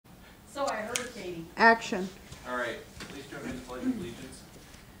Action. All right, please join me in the Pledge of Allegiance.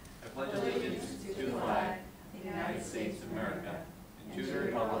 I pledge allegiance to the flag of the United States of America and to the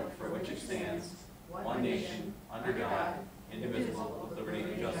republic for which it stands, one nation, under God, indivisible, with liberty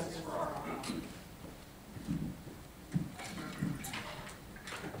and justice for all.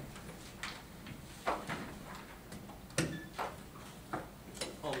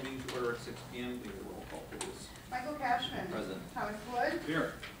 Call the meeting to order at 6 p.m. We have a roll call, please. Michael Cashman. Present. Thomas Wood.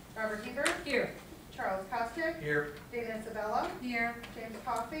 Here. Robert Hebert. Here. Charles Costick. Here. Dana Isabella. Here. James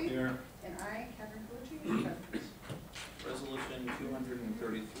Coffey. Here. And I, Catherine Colucci, present. Resolution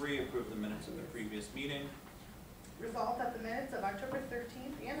 233, approve the minutes of the previous meeting. Resolved that the minutes of October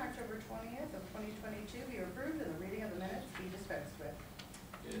 13th and October 20th of 2022 be approved and the reading of the minutes be dispensed with.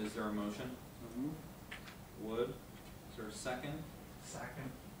 Is there a motion? Wood. Is there a second?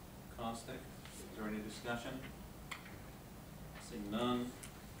 Second. Costick. Is there any discussion? Seeing none.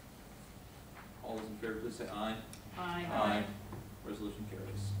 All those in favor, please say aye. Aye. Aye. Resolution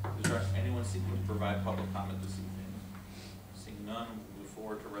carries. Is there anyone seeking to provide public comment this evening? Seeing none, we'll move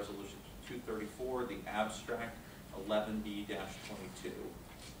forward to resolution 234, the abstract 11B-22.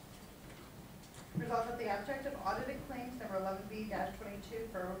 Resolved that the abstract of audited claims number 11B-22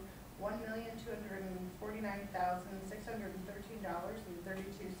 for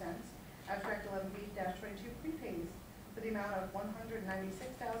 $1,249,613.32. Abstract 11B-22 prepays for the amount of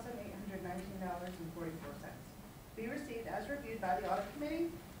 $196,819.44. Be received as reviewed by the audit committee,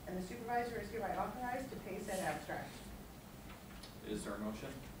 and the supervisor is hereby authorized to pay said abstract. Is there a motion?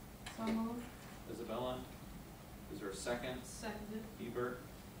 So moved. Isabella? Is there a second? Seconded. Hebert?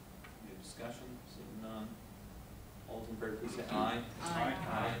 Any discussion? Seeing none. All those in favor, please say aye. Aye.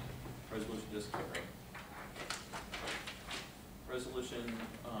 Aye. Resolution does carry. Resolution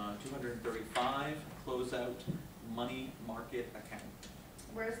 235, closeout money market account.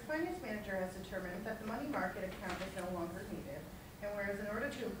 Whereas the finance manager has determined that the money market account is no longer needed, and whereas in order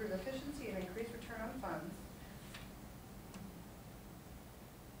to improve efficiency and increase return on funds,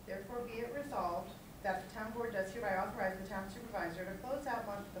 therefore be it resolved that the town board does hereby authorize the town supervisor to close out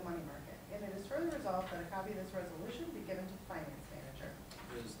the money market. And it is further resolved that a copy of this resolution be given to the finance manager.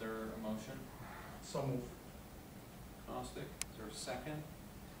 Is there a motion? So moved. Costick? Is there a second?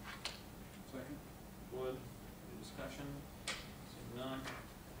 Second. Wood? Any discussion? Seeing none.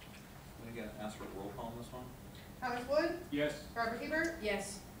 I'm going to ask for a roll call on this one. Thomas Wood. Yes. Robert Hebert.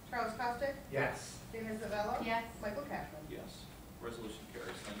 Yes. Charles Costick. Yes. Dana Isabella. Yes. Michael Cashman. Yes. Resolution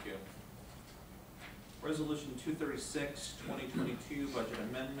carries. Thank you. Resolution 236, 2022 budget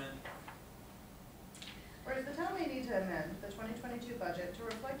amendment. Whereas the town may need to amend the 2022 budget to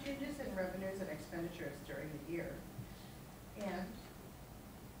reflect changes in revenues and expenditures during the year. And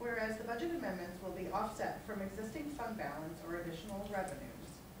whereas the budget amendments will be offset from existing fund balance or additional revenues,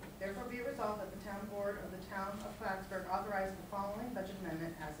 therefore be resolved that the town board of the town of Plattsburgh authorize the following budget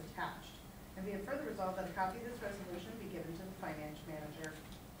amendment as attached. And be it further resolved that a copy of this resolution be given to the finance manager.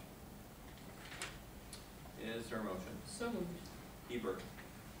 Is there a motion? So moved. Hebert.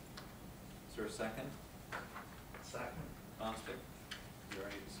 Is there a second? Second. Costick? Is there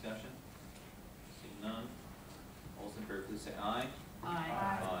any discussion? Seeing none. All those in favor, please say aye. Aye.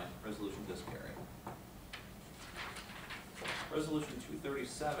 Aye. Resolution does carry. Resolution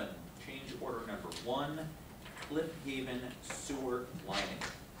 237, change order number 1, Cliff Haven sewer lining.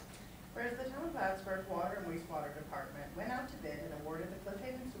 Whereas the town of Plattsburgh Water and Wastewater Department went out to bid and awarded the Cliff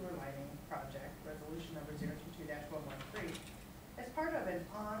Haven Sewer Lining Project, resolution number 022-113, as part of an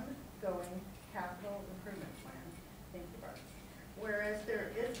ongoing capital improvement plan. Thank you, Bart. Whereas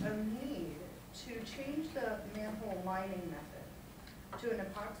there is a need to change the manhole lining method to an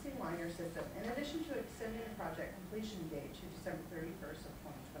epoxy liner system, in addition to extending the project completion date to December 31st of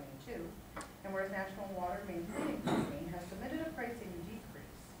 2022. And whereas National Water Main Cleaning Company has submitted a pricing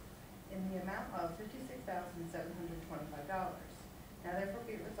decrease in the amount of $56,725. Now therefore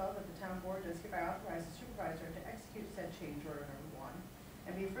be it resolved that the town board does hereby authorize the supervisor to execute said change order number 1.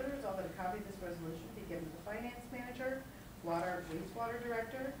 And be it further resolved that a copy of this resolution be given to the finance manager, water wastewater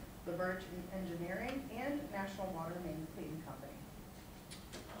director, LaBerge Engineering, and National Water Main Cleaning Company.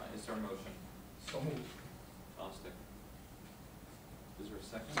 Is there a motion? So moved. Costick? Is there a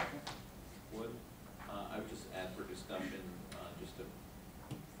second? Wood? I would just add for discussion, just to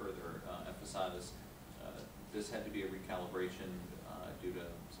further emphasize, this had to be a recalibration due to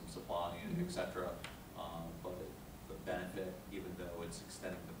some supply and et cetera, but the benefit, even though it's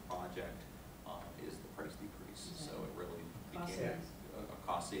extending the project, is the price decrease. So it really became a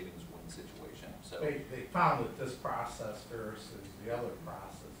cost savings win situation. So They found that this process versus the other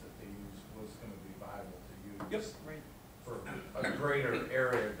process that they used was going to be viable to use Yep. Right. for a greater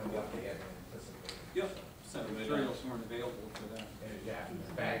area than what they had anticipated. So The it, materials weren't available for that. Yeah,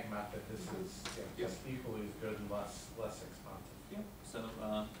 the bag method, this is Yeah. just equally as good and less expensive. yeah, so,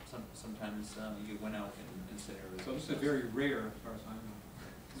 sometimes, you went out in scenarios. So this is very rare as far as I know.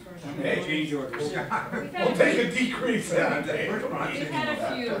 Hey. Change orders. We'll take a decrease in it. We've had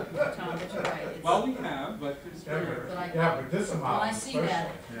a few, Tom, but you're right. It's- Well, we have, but it's Yeah, rare. but, yeah, but this When amount I see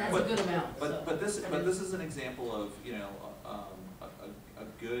that, especially. that's a good amount, so. But this is an example of, you know, a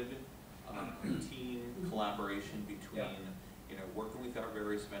good, team collaboration between, you know, working with our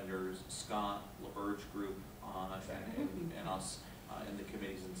various vendors, Scott, LaBerge Group, and us, in the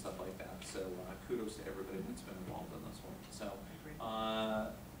committees and stuff like that. So, kudos to everybody that's been involved in this one. So,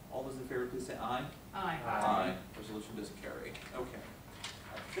 all those in favor, please say aye. Aye. Aye. Resolution does carry. Okay.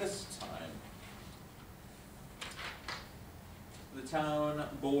 At this time, the town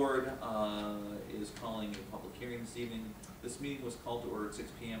board is calling a public hearing this evening. This meeting was called to order at 6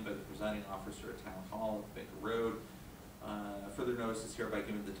 p.m. by the presiding officer at Town Hall at Baker Road. Further notice is hereby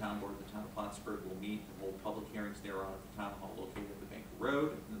given to the town board. The town of Plattsburgh will meet and hold public hearings thereon at the town hall located at the Baker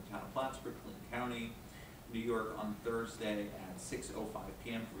Road in the town of Plattsburgh, Clinton County, New York, on Thursday at 6:05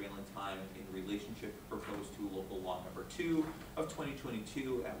 p.m. prevailing time in relationship proposed to local law number 2 of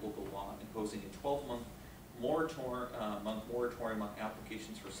 2022 at local law imposing a 12-month moratorium on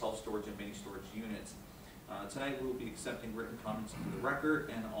applications for self-storage and mini-storage units. Tonight we will be accepting written comments from the record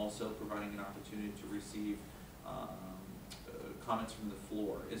and also providing an opportunity to receive comments from the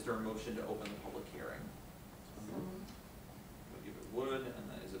floor. Is there a motion to open the public hearing? We'll give it Wood and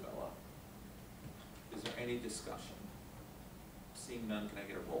then Isabella. Is there any discussion? Seeing none, can I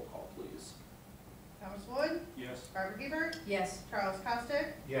get a roll call, please? Thomas Wood, Yes. Barbara Hebert, Yes. Charles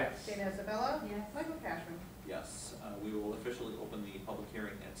Costick, Yes. Dana Isabella, Yes. Michael Cashman. Yes, we will officially open the public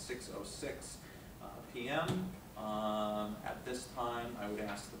hearing at 6:06 p.m. At this time, I would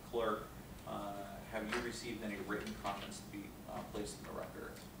ask the clerk, have you received any written comments to be placed in the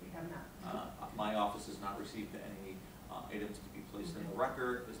record? We have not. My office has not received any items to be placed in the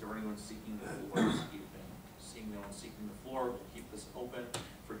record. Is there anyone seeking the floor this evening? Seeing no one seeking the floor, we'll keep this open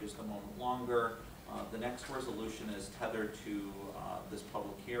for just a moment longer. The next resolution is tethered to this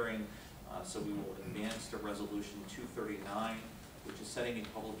public hearing, so we will advance to resolution 239, which is setting a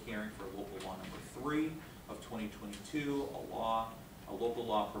public hearing for local law number 3 of 2022, a local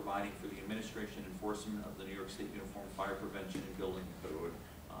law providing for the administration and enforcement of the New York State Uniform Fire Prevention and Building Code.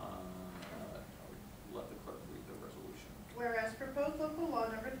 Let the clerk read the resolution. Whereas proposed local law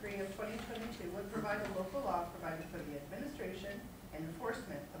number 3 of 2022 would provide a local law providing for the administration and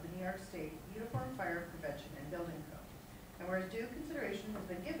enforcement of the New York State Uniform Fire Prevention and Building Code. And whereas due consideration has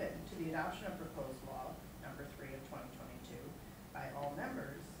been given to the adoption of proposed law number 3 of 2022 by all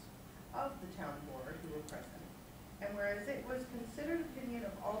members of the town board who were present, and whereas it was considered opinion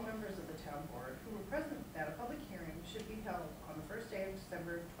of all members of the town board who were present that a public hearing should be held on the first day of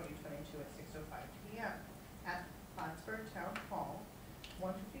December 2022 at 6:05 p.m. at Plattsburgh Town Hall,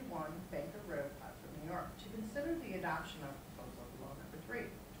 151 Banker Road, Plattsburgh, New York, to consider the adoption of proposed local law number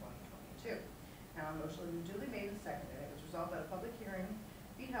 3, 2022. Now, a motion was duly made and seconded. It was resolved that a public hearing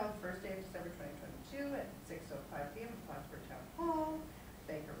be held first day of December 2022 at 6:05 p.m. at Plattsburgh Town Hall,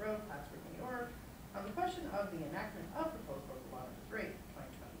 Baker Road, Plattsburgh, New York, on the question of the enactment of proposed local law number 3,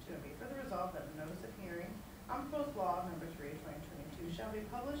 2022, and be further resolved that a notice of hearing on proposed law number 3, 2022 shall be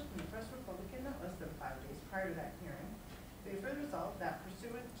published in the Press Republican not less than 5 days prior to that hearing. Be further resolved that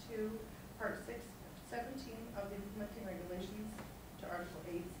pursuant to Part 617 of the implementing regulations to Article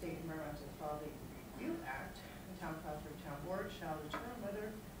 8 State Environmental Quality Review Act, the Town of Plattsburgh Town Board shall determine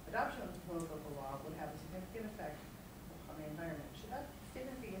whether adoption of the proposed local law would have a significant effect upon the environment. Should that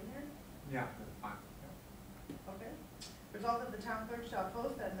statement be in there? Yeah, that's fine. Okay. Resolved that the town clerk shall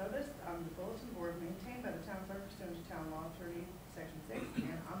post that notice on the bulletin board maintained by the town clerk pursuant to Town Law 30, Section 6,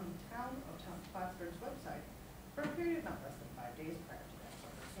 and on the town of Plattsburgh's website for a period of not less than 5 days prior to that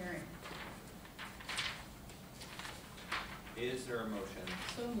public hearing. Is there a motion?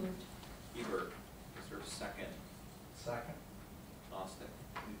 So moved. Hebert, is there a second? Second. Austin,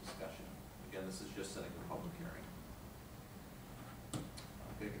 any discussion? Again, this is just setting the public hearing.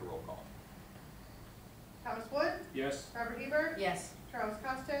 Take a roll call. Thomas Wood, Yes. Robert Hebert, Yes. Charles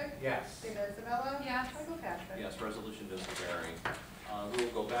Costick, Yes. Dana Isabella, Yes. Michael Cashman. Yes, resolution does carry. We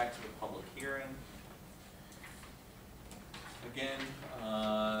will go back to the public hearing. Again,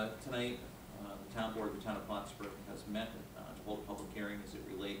 tonight, the town board of the town of Plattsburgh has met to hold a public hearing as it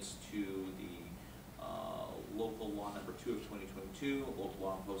relates to the local law number 2 of 2022, a local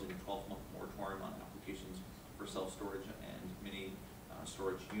law imposing a 12-month moratorium on applications for self-storage and mini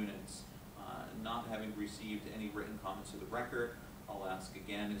storage units. Not having received any written comments to the record, I'll ask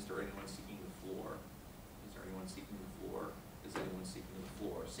again, is there anyone seeking the floor? there anyone seeking the floor? Is anyone seeking the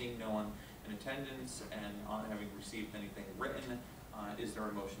floor? Seeing no one in attendance and not having received anything written, is there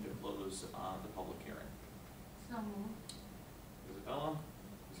a motion to close the public hearing? So moved. Isabella,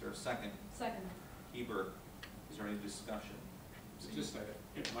 is there a second? Second. Hebert, is there any discussion? It's just that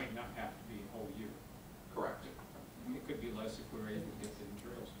it might not have to be a whole year. Correct. It could be less if we're able to get the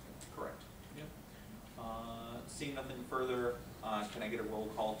materials. Correct. Yep. Seeing nothing further, can I get a roll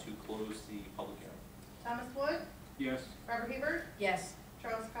call to close the public hearing? Thomas Wood, Yes. Barbara Hebert, Yes.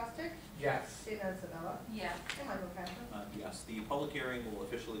 Charles Costick, Yes. Dana Isabella, Yeah. and Michael Cashman. Yes, the public hearing will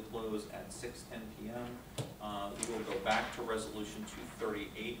officially close at 6:10 p.m. We will go back to resolution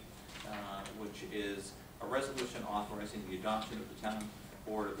 238, which is a resolution authorizing the adoption of the town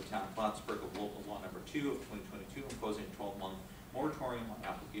board of the town of Plattsburgh of local law number 2 of 2022, imposing a 12-month moratorium on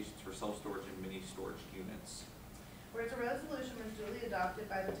applications for self-storage and mini storage units. Whereas a resolution was duly adopted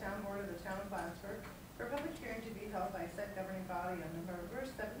by the town board of the town of Plattsburgh for a public hearing to be held by said governing body on November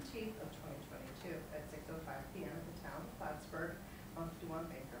 17th of 2022 at 6:05 p.m. at the town of Plattsburgh, 151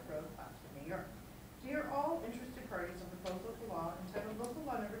 Baker Road, Plattsburgh, New York. To hear all interested parties on proposed local law entitled Local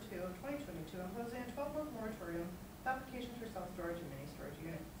Law Number 2 of 2022 imposing a 12-month moratorium of applications for self-storage and mini storage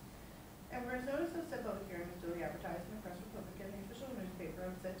units. And whereas notice of said public hearing was duly advertised in the Press Republican, the official newspaper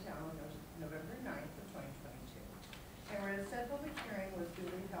of said town on November 9th of 2022. And whereas said public hearing was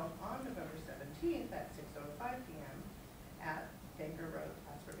duly held on November 17th at 6:05 p.m. at Baker Road,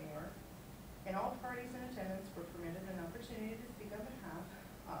 Plattsburgh, New York, and all parties in attendance were permitted an opportunity to speak on behalf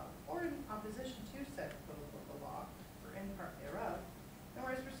of or in opposition to said proposed local law or in part thereof. And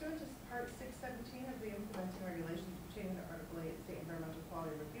whereas pursuant to Part 617 of the implementing regulations pertaining to Article 8 State Environmental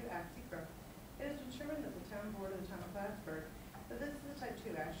Quality Review Act, (SECRA), it is determined that the town board of the town of Plattsburgh that this is a type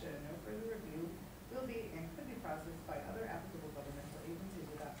 2 action and no further review will be and could be processed by other applicable governmental agencies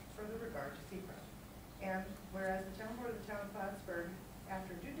without further regard to SECRA. And whereas the town board of the town of Plattsburgh,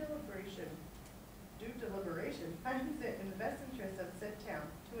 after due deliberation, finds it in the best interest of said town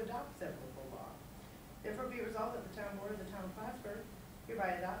to adopt said local law. Therefore be resolved that the town board of the town of Plattsburgh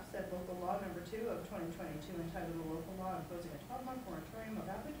hereby adopts said local law number 2 of 2022 entitled a local law imposing a 12-month moratorium of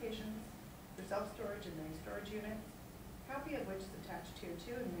applications for self-storage and mini storage units, copy of which is attached here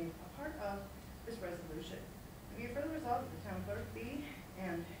to and made a part of this resolution. And be it further resolved that the town clerk be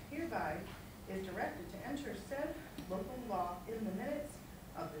and hereby is directed to enter said local law in the minutes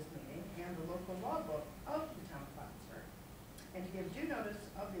of this meeting and the local law book of the town of Plattsburgh, and to give due notice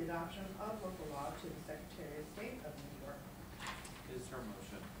of the adoption of local law to the Secretary of State of New York. Is there a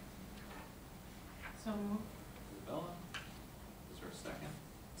motion? So moved. Isabella, is there a second?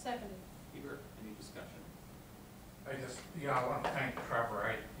 Second. Hebert, any discussion? I just, I want to thank Trevor.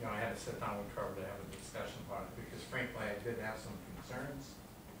 I had to sit down with Trevor to have a discussion about it because frankly, I did have some concerns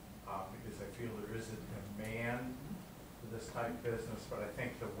because I feel there is a demand for this type of business, but I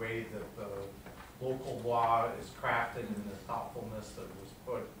think the way that the local law is crafted and the thoughtfulness that was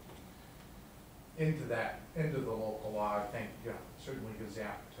put into the local law, I think certainly gives the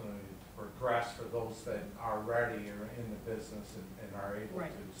opportunity to progress for those that are ready or in the business and are able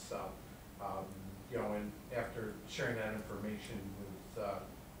Right. to. So, and after sharing that information with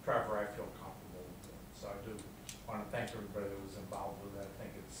Trevor, I feel comfortable with it. So I do want to thank everybody that was involved with that. I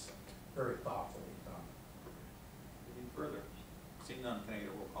think it's very thoughtfully done. Anything further? Seeing none, can I get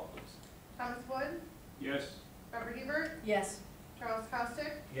a roll call, please? Thomas Wood, Yes. Barbara Hebert, Yes. Charles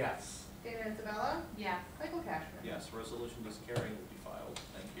Costick, Yes. Dana Isabella, Yeah. Michael Cashman. Yes, resolution is carried, will be filed.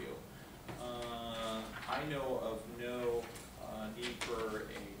 Thank you. I know of no need for an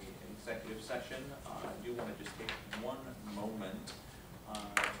executive session. I do want to just take one moment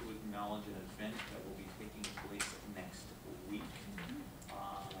to acknowledge an event that will be taking place next week.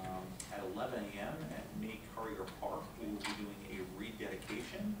 At 11 a.m. at May Currier Park, we will be doing a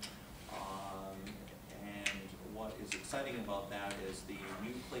rededication. And what is exciting about that is the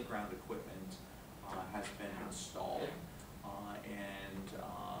new playground equipment has been installed, and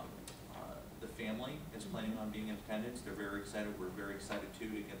the family is planning on being in attendance. They're very excited. We're very excited too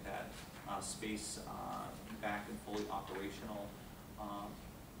to get that space back and fully operational.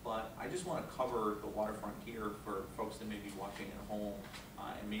 But I just want to cover the waterfront here for folks that may be watching at home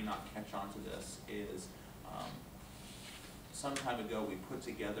and may not catch on to this. Is some time ago we put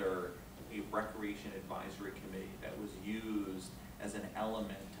together a recreation advisory committee that was used as an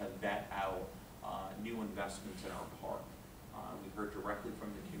element to vet out new investments in our park. We heard directly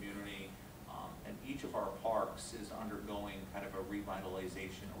from the community, and each of our parks is undergoing kind of a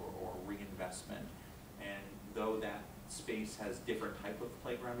revitalization or reinvestment. And though that space has different type of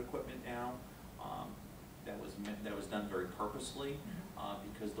playground equipment now, that was done very purposely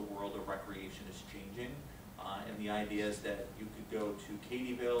because the world of recreation is changing. And the idea is that you could go to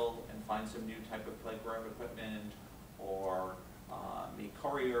Katyville and find some new type of playground equipment, or meet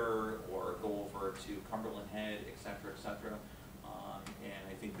Courier, or go over to Cumberland Head, et cetera, et cetera. And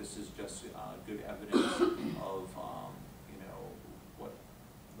I think this is just good evidence of, you know, what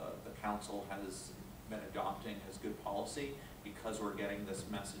the council has been adopting as good policy, because we're getting this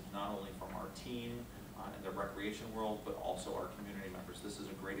message not only from our team in the recreation world, but also our community members. This is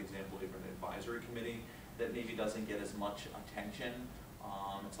a great example of an advisory committee that maybe doesn't get as much attention.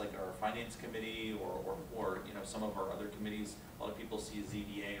 It's like our finance committee, or you know, some of our other committees. A lot of people see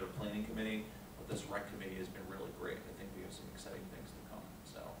ZBA or planning committee, but this rec committee has been really great. I think we have some exciting things to come.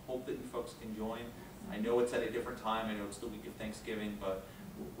 So hope that you folks can join. I know it's at a different time. I know it's the week of Thanksgiving, but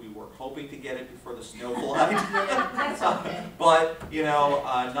we were hoping to get it before the snow flied. That's okay. But, you know,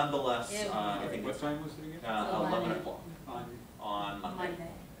 nonetheless, I think What it's time was it again? 11 o'clock On, on Monday. Monday.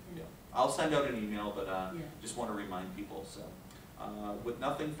 Yeah. I'll send out an email, but Yeah. just want to remind people. So, with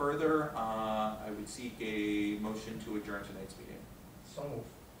nothing further, I would seek a motion to adjourn tonight's meeting. So moved.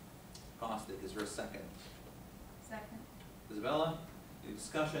 Costick, is there a second? Second. Isabella, any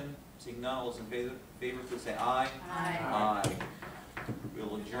discussion? Seeing none, all those in favor, please say aye. Aye. Aye.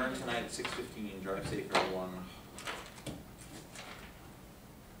 We'll adjourn tonight at 6:15. Drive safe, everyone.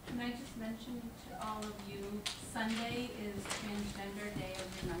 Can I just mention to all of you, Sunday is Transgender Day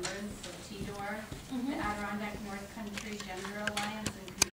of Remembrance, so T-Door, the Adirondack North Country Gender Alliance, and